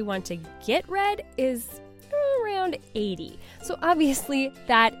actually want to get read is around 80. So obviously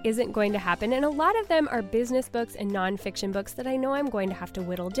that isn't going to happen, and a lot of them are business books and nonfiction books that I know I'm going to have to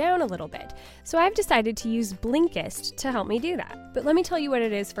whittle down a little bit. So I've decided to use Blinkist to help me do that. But let me tell you what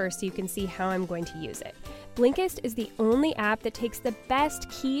it is first so you can see how I'm going to use it. Blinkist is the only app that takes the best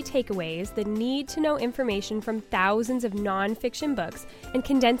key takeaways, the need-to-know information from thousands of nonfiction books, and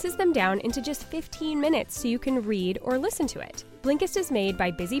condenses them down into just 15 minutes so you can read or listen to it. Blinkist is made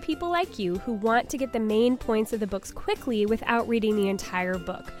by busy people like you who want to get the main points of the books quickly without reading the entire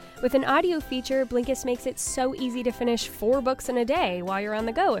book. With an audio feature, Blinkist makes it so easy to finish 4 books in a day while you're on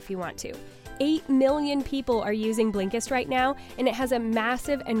the go if you want to. 8 million people are using Blinkist right now, and it has a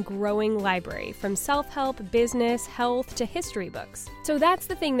massive and growing library, from self-help, business, health, to history books. So that's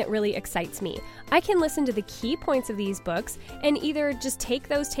the thing that really excites me. I can listen to the key points of these books and either just take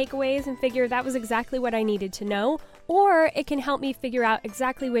those takeaways and figure that was exactly what I needed to know, or it can help me figure out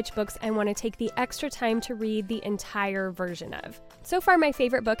exactly which books I want to take the extra time to read the entire version of. So far, my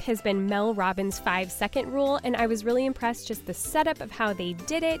favorite book has been Mel Robbins' 5-second rule, and I was really impressed just the setup of how they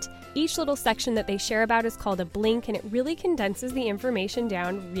did it. Each little section that they share about is called a blink, and it really condenses the information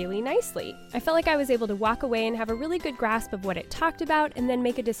down really nicely. I felt like I was able to walk away and have a really good grasp of what it talked about, and then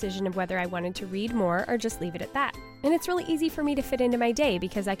make a decision of whether I wanted to read more or just leave it at that. And it's really easy for me to fit into my day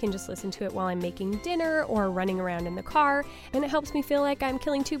because I can just listen to it while I'm making dinner or running around in the car, and it helps me feel like I'm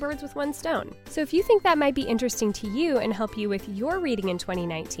killing 2 birds with 1 stone. So if you think that might be interesting to you and help you with your reading in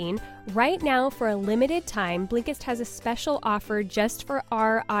 2019, right now for a limited time, Blinkist has a special offer just for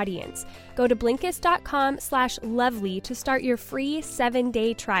our audience. Go to Blinkist.com/lovely to start your free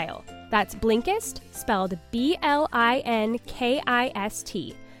 7-day trial. That's Blinkist, spelled Blinkist.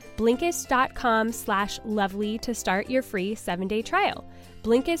 Blinkist.com/lovely to start your free 7-day trial.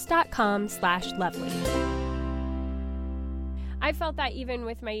 Blinkist.com/lovely. I felt that even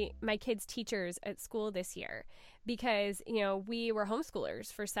with my kids' teachers at school this year, because, we were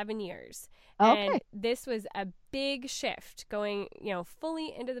homeschoolers for 7 years. Okay. And this was a big shift going,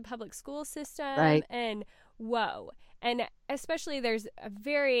 fully into the public school system. Right. And whoa. And especially there's a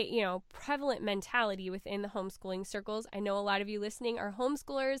very, prevalent mentality within the homeschooling circles. I know a lot of you listening are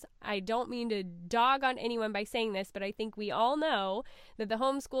homeschoolers. I don't mean to dog on anyone by saying this, but I think we all know that the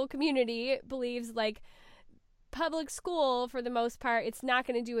homeschool community believes public school, for the most part, it's not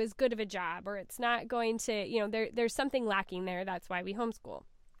going to do as good of a job, or it's not going to, there's something lacking there. That's why we homeschool.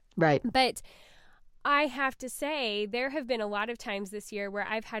 Right. But I have to say, there have been a lot of times this year where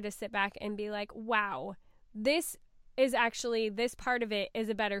I've had to sit back and be like, wow, this part of it is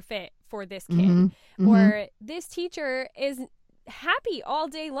a better fit for this kid. Or this teacher is happy all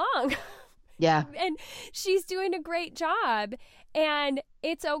day long. Yeah. And she's doing a great job. And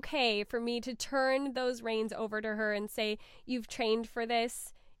it's okay for me to turn those reins over to her and say, you've trained for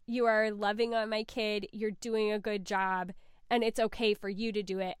this. You are loving on my kid. You're doing a good job. And it's okay for you to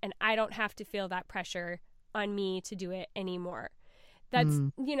do it. And I don't have to feel that pressure on me to do it anymore. That's,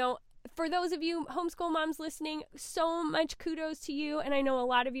 for those of you homeschool moms listening, so much kudos to you. And I know a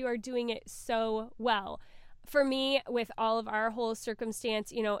lot of you are doing it so well. For me, with all of our whole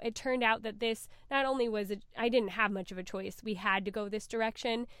circumstance, it turned out that this not only was, I didn't have much of a choice. We had to go this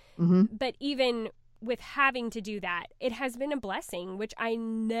direction. But even with having to do that, it has been a blessing, which I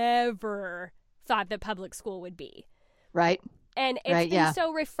never thought that public school would be. Right. And it's been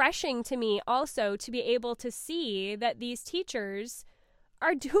so refreshing to me also to be able to see that these teachers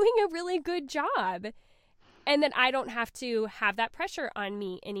are doing a really good job, and that I don't have to have that pressure on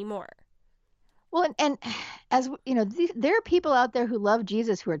me anymore. Well, and as you know, there are people out there who love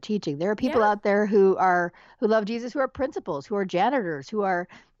Jesus who are teaching. There are people Yeah. out there who love Jesus who are principals, who are janitors, who are,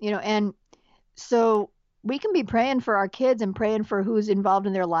 and so we can be praying for our kids and praying for who's involved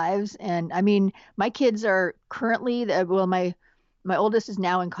in their lives. And I mean, my kids are currently, well, my oldest is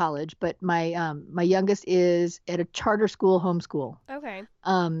now in college, but my youngest is at a charter school homeschool. Okay.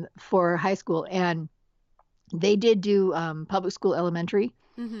 For high school, and they did do public school elementary.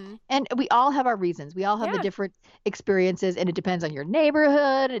 Mm-hmm. And we all have our reasons. We all have the different experiences, and it depends on your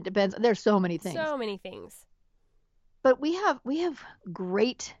neighborhood. It depends. There's so many things. So many things. But we have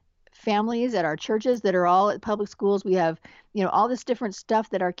great families at our churches that are all at public schools. We have, all this different stuff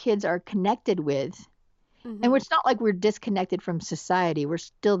that our kids are connected with. Mm-hmm. And it's not like we're disconnected from society. We're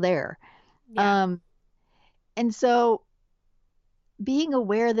still there. Yeah. And so being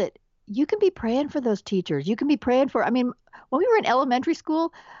aware that you can be praying for those teachers. You can be praying for, when we were in elementary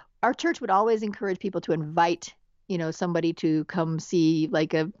school, our church would always encourage people to invite, somebody to come see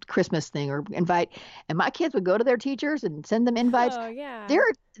like a Christmas thing or invite. And my kids would go to their teachers and send them invites. Oh, yeah.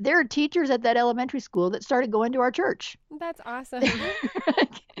 There are teachers at that elementary school that started going to our church. That's awesome.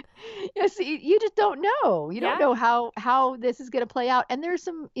 See, you just don't know. You don't know how this is going to play out. And there's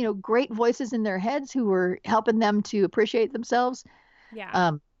some, great voices in their heads who were helping them to appreciate themselves.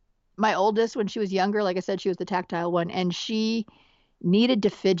 Yeah. My oldest, when she was younger, like I said, she was the tactile one, and she needed to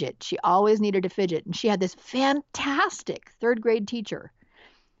fidget. She always needed to fidget. And she had this fantastic third grade teacher.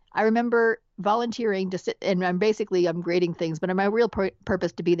 I remember volunteering to sit, and I'm grading things, but my real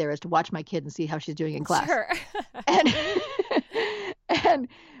purpose to be there is to watch my kid and see how she's doing in class. Sure. and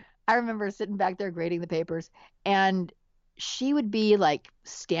I remember sitting back there grading the papers, and she would be like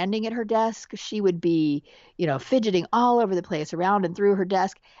standing at her desk. She would be, fidgeting all over the place around and through her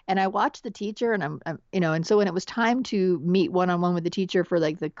desk. And I watched the teacher, and I'm and so when it was time to meet one-on-one with the teacher for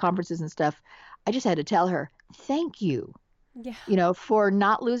like the conferences and stuff, I just had to tell her, thank you, for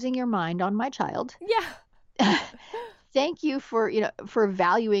not losing your mind on my child. Yeah. Thank you for, for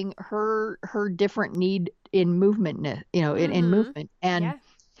valuing her different need in movement, in movement. And,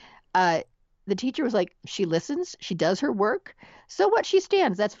 the teacher was like, she listens, she does her work. So what, she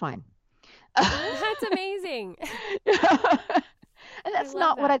stands, that's fine. That's amazing. And that's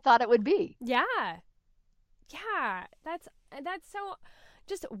not what I thought it would be. Yeah. Yeah. That's so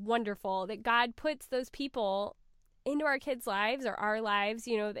just wonderful that God puts those people into our kids' lives or our lives,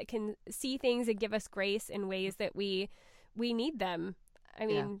 that can see things and give us grace in ways that we need them. I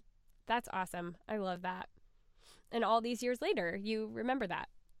mean, that's awesome. I love that. And all these years later, you remember that.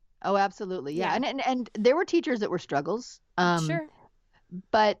 Oh, absolutely. Yeah. And there were teachers that were struggles. Sure.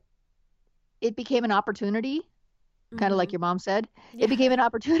 But it became an opportunity, kind of like your mom said. Yeah. It became an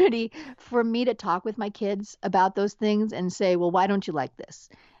opportunity for me to talk with my kids about those things and say, well, why don't you like this?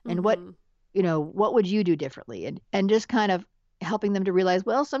 And what would you do differently? And just kind of helping them to realize,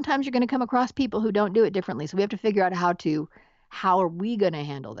 well, sometimes you're going to come across people who don't do it differently. So we have to figure out how are we going to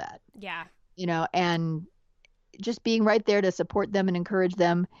handle that? Yeah. And just being right there to support them and encourage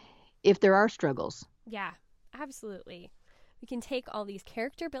them if there are struggles. Yeah, absolutely. We can take all these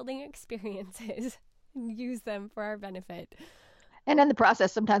character building experiences and use them for our benefit. And in the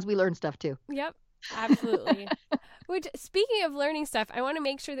process, sometimes we learn stuff too. Yep, absolutely. Which, speaking of learning stuff, I want to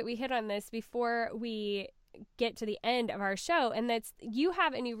make sure that we hit on this before we get to the end of our show, and that's you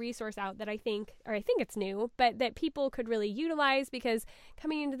have a new resource out that I think it's new, but that people could really utilize, because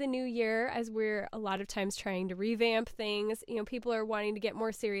coming into the new year, as we're a lot of times trying to revamp things, people are wanting to get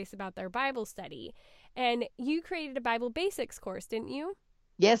more serious about their Bible study. And you created a Bible Basics course, didn't you?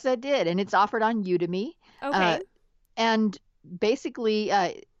 Yes, I did, and it's offered on Udemy. Okay. And basically,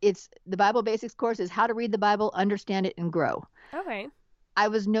 it's the Bible Basics course is how to read the Bible, understand it, and grow. Okay. I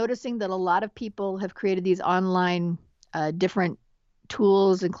was noticing that a lot of people have created these online different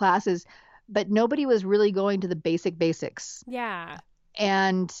tools and classes, but nobody was really going to the basics. Yeah.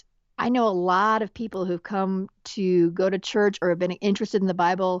 And I know a lot of people who've come to go to church or have been interested in the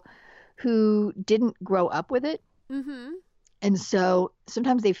Bible who didn't grow up with it. Mm-hmm. And so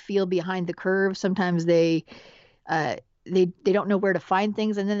sometimes they feel behind the curve. Sometimes they don't know where to find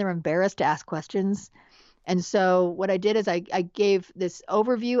things, and then they're embarrassed to ask questions. And so what I did is I gave this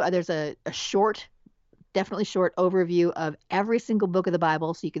overview. There's a definitely short overview of every single book of the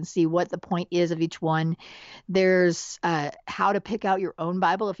Bible, so you can see what the point is of each one. There's how to pick out your own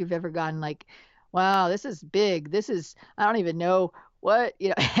Bible if you've ever gone like, wow, this is big. I don't even know what,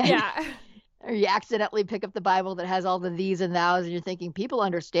 Yeah. Or you accidentally pick up the Bible that has all the these and thous, and you're thinking, people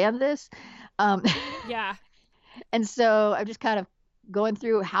understand this? Yeah. And so I just kind of going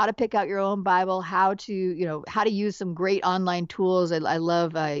through how to pick out your own Bible, how to, how to use some great online tools. I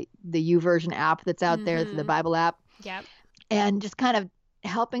love the YouVersion app that's out there, the Bible app. Yep. And just kind of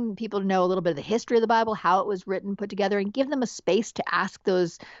helping people to know a little bit of the history of the Bible, how it was written, put together, and give them a space to ask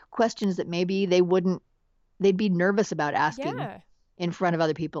those questions that maybe they'd be nervous about asking in front of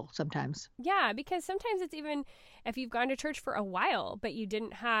other people sometimes. Yeah, because sometimes it's even if you've gone to church for a while, but you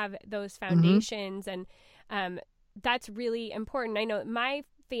didn't have those foundations, and that's really important. I know my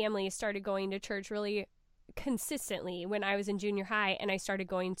family started going to church really consistently when I was in junior high, and I started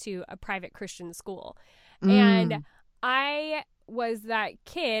going to a private Christian school. And I was that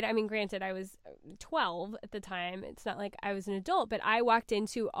kid. I mean, granted, I was 12 at the time. It's not like I was an adult, but I walked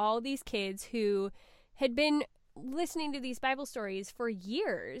into all these kids who had been listening to these Bible stories for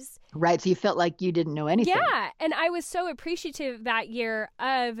years. Right. So you felt like you didn't know anything. Yeah. And I was so appreciative that year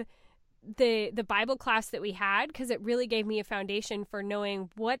of the Bible class that we had, because it really gave me a foundation for knowing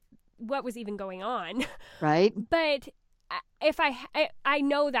what was even going on. Right. But if I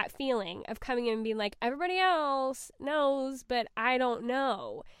know that feeling of coming in and being like, everybody else knows, but I don't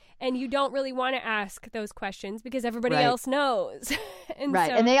know. And you don't really want to ask those questions because everybody else knows. And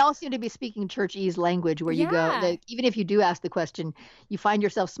and they all seem to be speaking churchese language where you go, even if you do ask the question, you find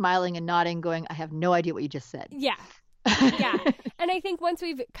yourself smiling and nodding, going, I have no idea what you just said. Yeah. Yeah. And I think once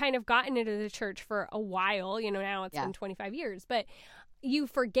we've kind of gotten into the church for a while, now it's been 25 years, but you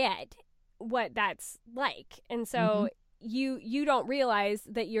forget what that's like. And so you don't realize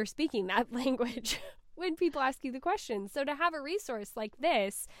that you're speaking that language when people ask you the questions. So to have a resource like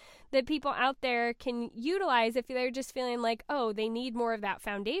this that people out there can utilize if they're just feeling like, oh, they need more of that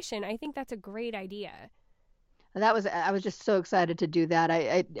foundation, I think that's a great idea. I was just so excited to do that.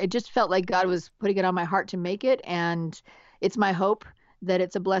 I just felt like God was putting it on my heart to make it. And it's my hope that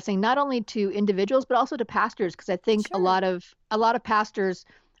it's a blessing, not only to individuals, but also to pastors. Because I think a lot of pastors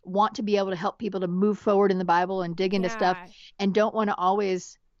want to be able to help people to move forward in the Bible and dig into stuff, and don't want to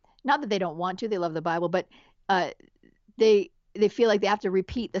always, not that they don't want to, they love the Bible, but they feel like they have to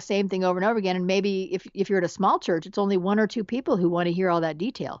repeat the same thing over and over again. And maybe if you're at a small church, it's only one or two people who want to hear all that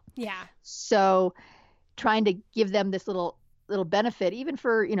detail. Yeah. So trying to give them this little benefit, even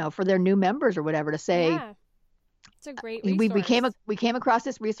for, for their new members or whatever, to say, it's a great resource. We came across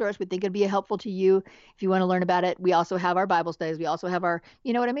this resource. We think it'd be helpful to you if you want to learn about it. We also have our Bible studies. We also have our,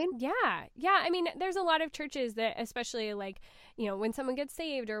 you know what I mean? Yeah. Yeah. I mean, there's a lot of churches that, especially like, when someone gets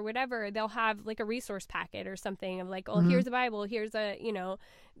saved or whatever, they'll have like a resource packet or something of like, oh, here's a Bible, here's a,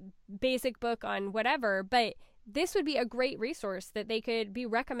 basic book on whatever. But this would be a great resource that they could be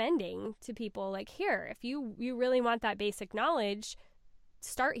recommending to people. Like, here, if you really want that basic knowledge,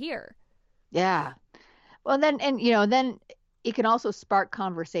 start here. Yeah. Well, then it can also spark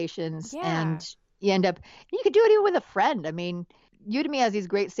conversations, and you could do it even with a friend. I mean, Udemy has these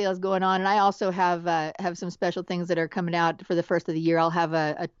great sales going on, and I also have some special things that are coming out for the first of the year. I'll have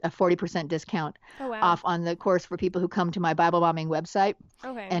a 40% discount off on the course for people who come to my Bible Bombing website.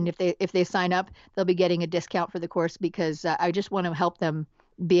 Okay. And if they sign up, they'll be getting a discount for the course, because I just want to help them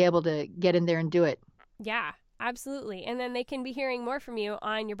be able to get in there and do it. Yeah, absolutely. And then they can be hearing more from you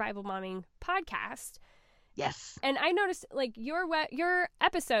on your Bible Bombing podcast. Yes. And I noticed like your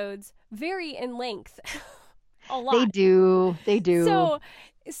episodes vary in length a lot. They do.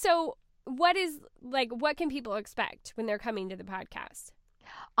 So what can people expect when they're coming to the podcast?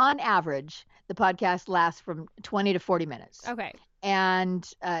 On average, the podcast lasts from 20 to 40 minutes. Okay. And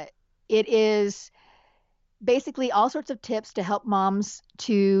it is basically all sorts of tips to help moms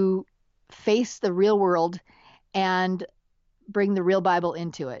to face the real world and bring the real Bible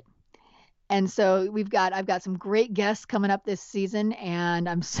into it. And so I've got some great guests coming up this season, and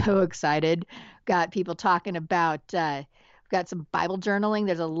I'm so excited. Got people talking about, we've got some Bible journaling.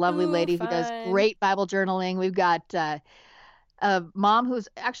 There's a lovely lady who does great Bible journaling. We've got a mom who's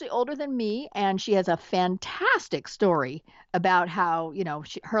actually older than me, and she has a fantastic story about how,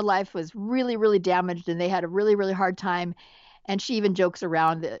 her life was really, really damaged, and they had a really, really hard time. And she even jokes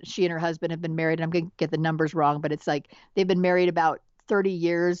around that she and her husband have been married. I'm going to get the numbers wrong, but it's like they've been married about 30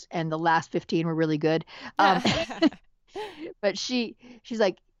 years and the last 15 were really good. But she's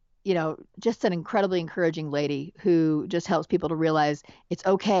like, just an incredibly encouraging lady who just helps people to realize it's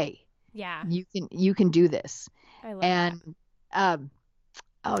okay. Yeah. You can do this. I love that. I'm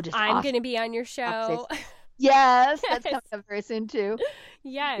awesome. Going to be on your show. Yes. That's coming up very soon too.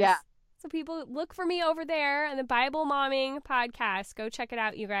 Yes. Yeah. So people, look for me over there on the Bible Momming podcast. Go check it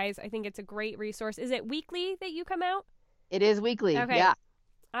out, you guys. I think it's a great resource. Is it weekly that you come out? It is weekly. Okay. Yeah.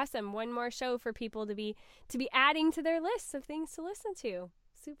 Awesome. One more show for people to be adding to their lists of things to listen to.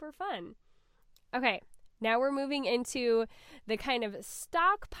 Super fun. Okay. Now we're moving into the kind of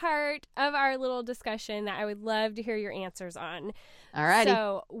stock part of our little discussion that I would love to hear your answers on. All righty.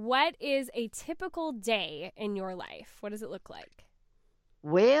 So what is a typical day in your life? What does it look like?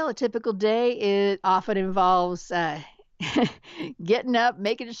 Well, a typical day often involves getting up,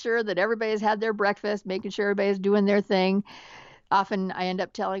 making sure that everybody's had their breakfast, making sure everybody's doing their thing. Often I end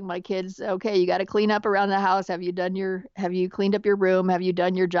up telling my kids, okay, you got to clean up around the house. Have you cleaned up your room? Have you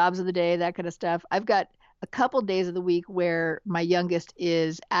done your jobs of the day? That kind of stuff. I've got a couple days of the week where my youngest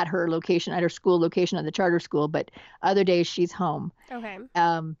is at her location, at her school location at the charter school, but other days she's home. Okay.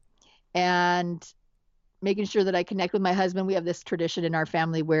 And making sure that I connect with my husband. We have this tradition in our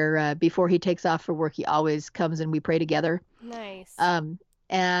family where before he takes off for work, he always comes and we pray together. Nice.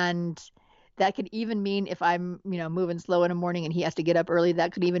 And that could even mean if I'm, moving slow in the morning and he has to get up early,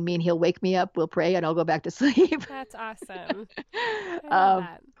 that could even mean he'll wake me up, we'll pray, and I'll go back to sleep. That's awesome. I love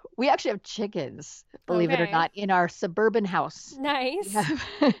that. We actually have chickens, believe it or not, in our suburban house. Nice.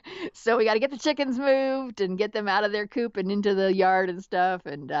 So we got to get the chickens moved and get them out of their coop and into the yard and stuff.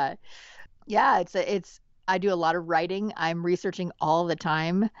 And I do a lot of writing. I'm researching all the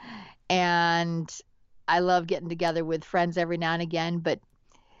time, and I love getting together with friends every now and again. But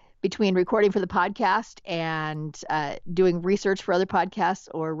between recording for the podcast and doing research for other podcasts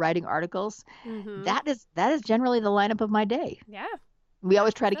or writing articles, that is generally the lineup of my day. Yeah. We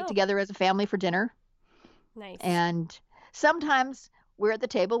always try to get together as a family for dinner. Nice. And sometimes we're at the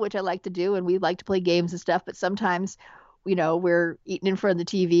table, which I like to do, and we like to play games and stuff. But sometimes, we're eating in front of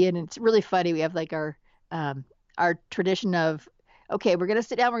the TV, and it's really funny. We have like our tradition of, okay, we're going to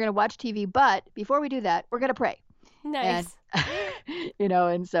sit down, we're going to watch TV, but before we do that, we're going to pray. Nice. And,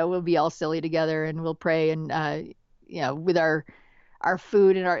 and so we'll be all silly together and we'll pray and, with our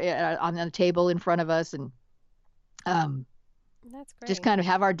food and on the table in front of us, and that's great. Just kind of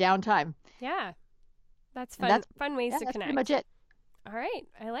have our downtime. Yeah. That's fun. Fun ways to that's connect. Pretty much it. All right.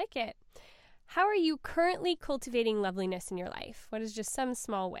 I like it. How are you currently cultivating loveliness in your life? What is just some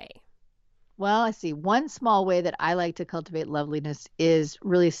small way? Well, I see. One small way that I like to cultivate loveliness is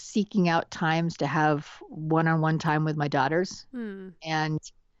really seeking out times to have one-on-one time with my daughters and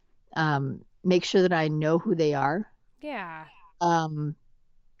make sure that I know who they are. Yeah.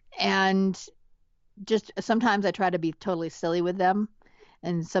 And just sometimes I try to be totally silly with them.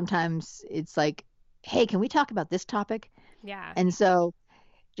 And sometimes it's like, hey, can we talk about this topic? Yeah. And so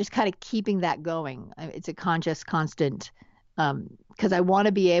just kind of keeping that going. It's a constant, because I want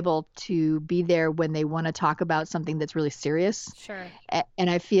to be able to be there when they want to talk about something that's really serious. Sure. And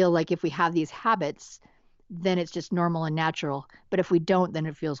I feel like if we have these habits, then it's just normal and natural. But if we don't, then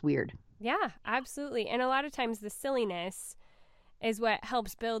it feels weird. Yeah, absolutely. And a lot of times the silliness is what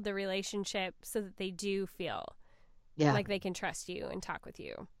helps build the relationship so that they do feel like they can trust you and talk with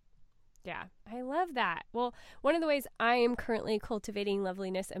you. Yeah, I love that. Well, one of the ways I am currently cultivating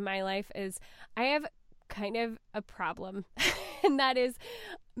loveliness in my life is I have kind of a problem, and that is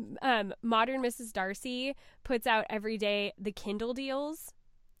Modern Mrs. Darcy puts out every day the Kindle deals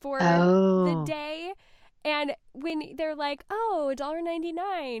for the day. And when they're like, oh,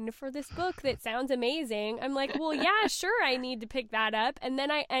 $1.99 for this book that sounds amazing, I'm like, well, yeah, sure, I need to pick that up. And then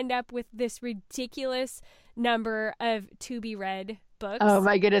I end up with this ridiculous number of to-be-read books. Oh,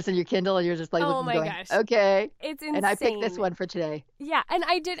 my goodness. And your Kindle, and you're just like, oh, my gosh. Okay. It's insane. And I picked this one for today. Yeah. And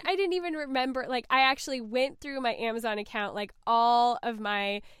I didn't even remember, like, I actually went through my Amazon account, like all of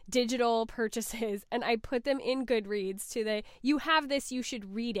my digital purchases, and I put them in Goodreads to the, you have this, you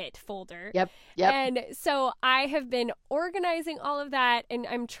should read it folder. Yep. And so I have been organizing all of that, and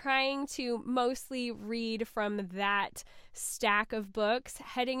I'm trying to mostly read from that stack of books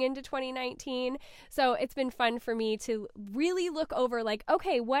heading into 2019. So it's been fun for me to really look over, like,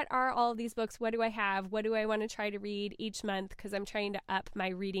 okay, what are all of these books? What do I have? What do I want to try to read each month? Because I'm trying to up my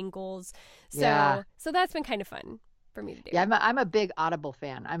reading goals. So that's been kind of fun for me to do. Yeah, I'm a big Audible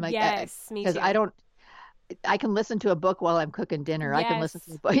fan. I'm like, yes, me too. Because I can listen to a book while I'm cooking dinner. Yes. I can listen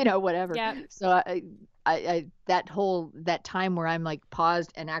to a book, whatever. Yep. So I that time where I'm like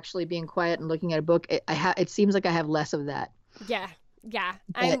paused and actually being quiet and looking at a book, it seems like I have less of that. Yeah.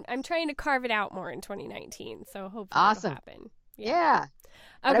 I'm trying to carve it out more in 2019. So hopefully it'll happen. Yeah.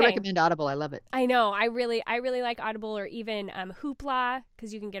 Okay. I recommend Audible. I love it. I know. I really like Audible, or even Hoopla,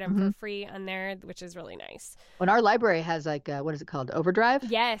 because you can get them for free on there, which is really nice. When our library has like, what is it called? Overdrive?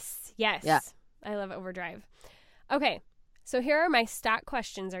 Yes. Yeah. I love Overdrive. Okay. So here are my stock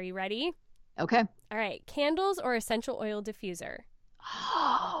questions. Are you ready? Okay. All right. Candles or essential oil diffuser?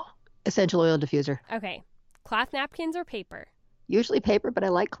 Essential oil diffuser. Okay. Cloth napkins or paper? Usually paper, but I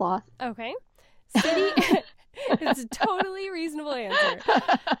like cloth. Okay. City. It's a totally reasonable answer.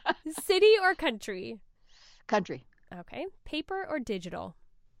 City or country? Country. Okay. Paper or digital?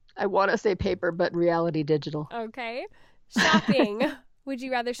 I want to say paper, but reality digital. Okay. Shopping. Would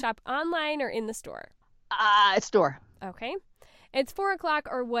you rather shop online or in the store? Store. Okay. It's 4:00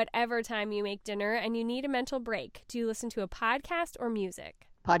 or whatever time you make dinner and you need a mental break. Do you listen to a podcast or music?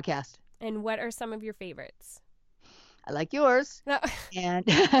 Podcast. And what are some of your favorites? I like yours. No.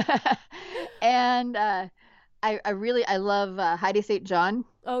 And I love Heidi St. John.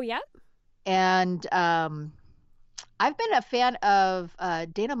 Oh, yeah? And I've been a fan of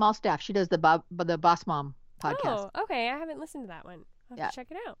Dana Malstaff. She does the Boss Mom podcast. Oh, okay. I haven't listened to that one. I'll have to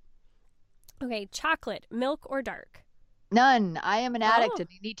check it out. Okay. Chocolate, milk, or dark? None. I am an addict and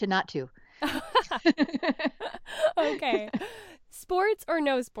I need to not to. Okay. Sports or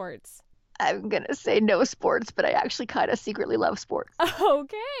no sports? I'm going to say no sports, but I actually kind of secretly love sports.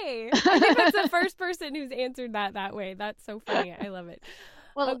 Okay. I think that's the first person who's answered that way. That's so funny. I love it.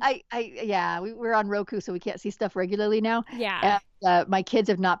 Well, we're on Roku, so we can't see stuff regularly now. Yeah. And, my kids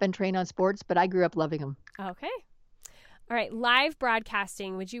have not been trained on sports, but I grew up loving them. Okay. All right. Live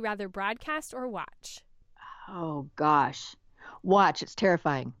broadcasting. Would you rather broadcast or watch? Oh, gosh. Watch. It's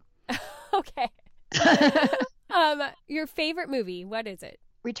terrifying. Okay. Your favorite movie, what is it?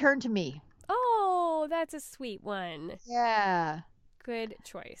 Return to Me. Oh, that's a sweet one. Yeah. Good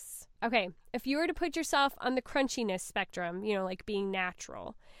choice. Okay. If you were to put yourself on the crunchiness spectrum, like being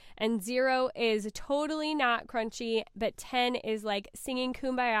natural, and 0 is totally not crunchy, but 10 is like singing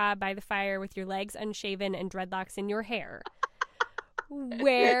Kumbaya by the fire with your legs unshaven and dreadlocks in your hair,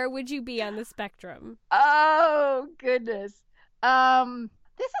 where would you be on the spectrum? Oh, goodness.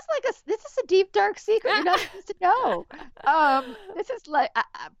 This is a deep, dark secret you're not supposed to know. This is like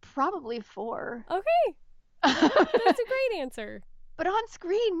probably 4. Okay. That's a great answer. But on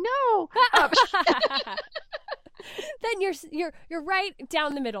screen, no. Then you're right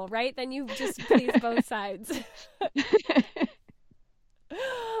down the middle, right? Then you just please both sides.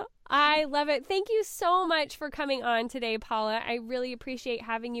 I love it. Thank you so much for coming on today, Paula. I really appreciate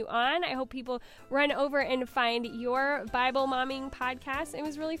having you on. I hope people run over and find your Bible Momming podcast. It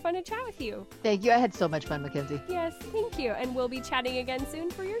was really fun to chat with you. Thank you. I had so much fun, Mackenzie. Yes, thank you. And we'll be chatting again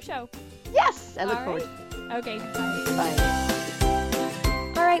soon for your show. Yes, I look forward. Okay, bye. Bye.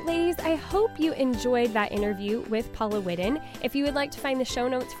 All right, ladies, I hope you enjoyed that interview with Paula Whidden. If you would like to find the show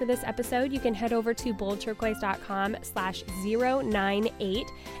notes for this episode, you can head over to boldturquoise.com/098.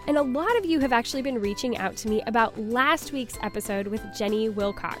 And a lot of you have actually been reaching out to me about last week's episode with Jenny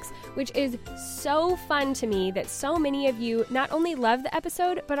Wilcox, which is so fun to me that so many of you not only love the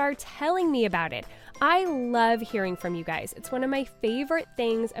episode, but are telling me about it. I love hearing from you guys. It's one of my favorite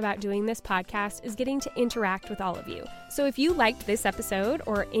things about doing this podcast is getting to interact with all of you. So if you liked this episode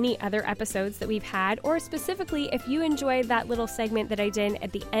or any other episodes that we've had, or specifically if you enjoyed that little segment that I did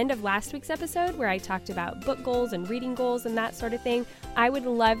at the end of last week's episode where I talked about book goals and reading goals and that sort of thing, I would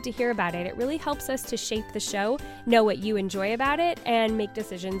love to hear about it. It really helps us to shape the show, know what you enjoy about it, and make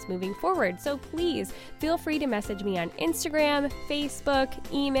decisions moving forward. So please feel free to message me on Instagram, Facebook,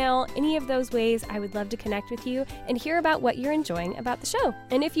 email, any of those ways. I would love to connect with you and hear about what you're enjoying about the show.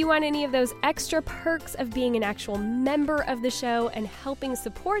 And if you want any of those extra perks of being an actual member of the show and helping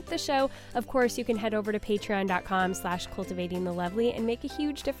support the show, of course, you can head over to patreon.com/cultivatingthelovely and make a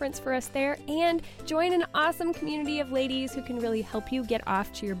huge difference for us there and join an awesome community of ladies who can really help you get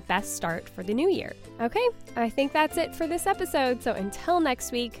off to your best start for the new year. Okay, I think that's it for this episode. So until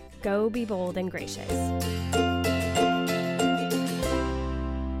next week, go be bold and gracious.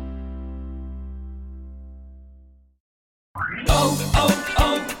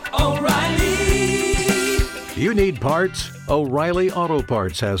 O'Reilly! You need parts? O'Reilly Auto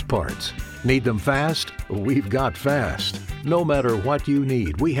Parts has parts. Need them fast? We've got fast. No matter what you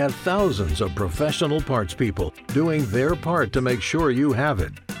need, we have thousands of professional parts people doing their part to make sure you have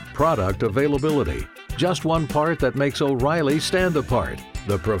it. Product availability. Just one part that makes O'Reilly stand apart.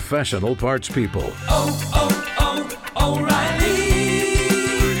 The professional parts people. O'Reilly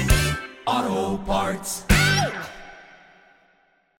Auto Parts.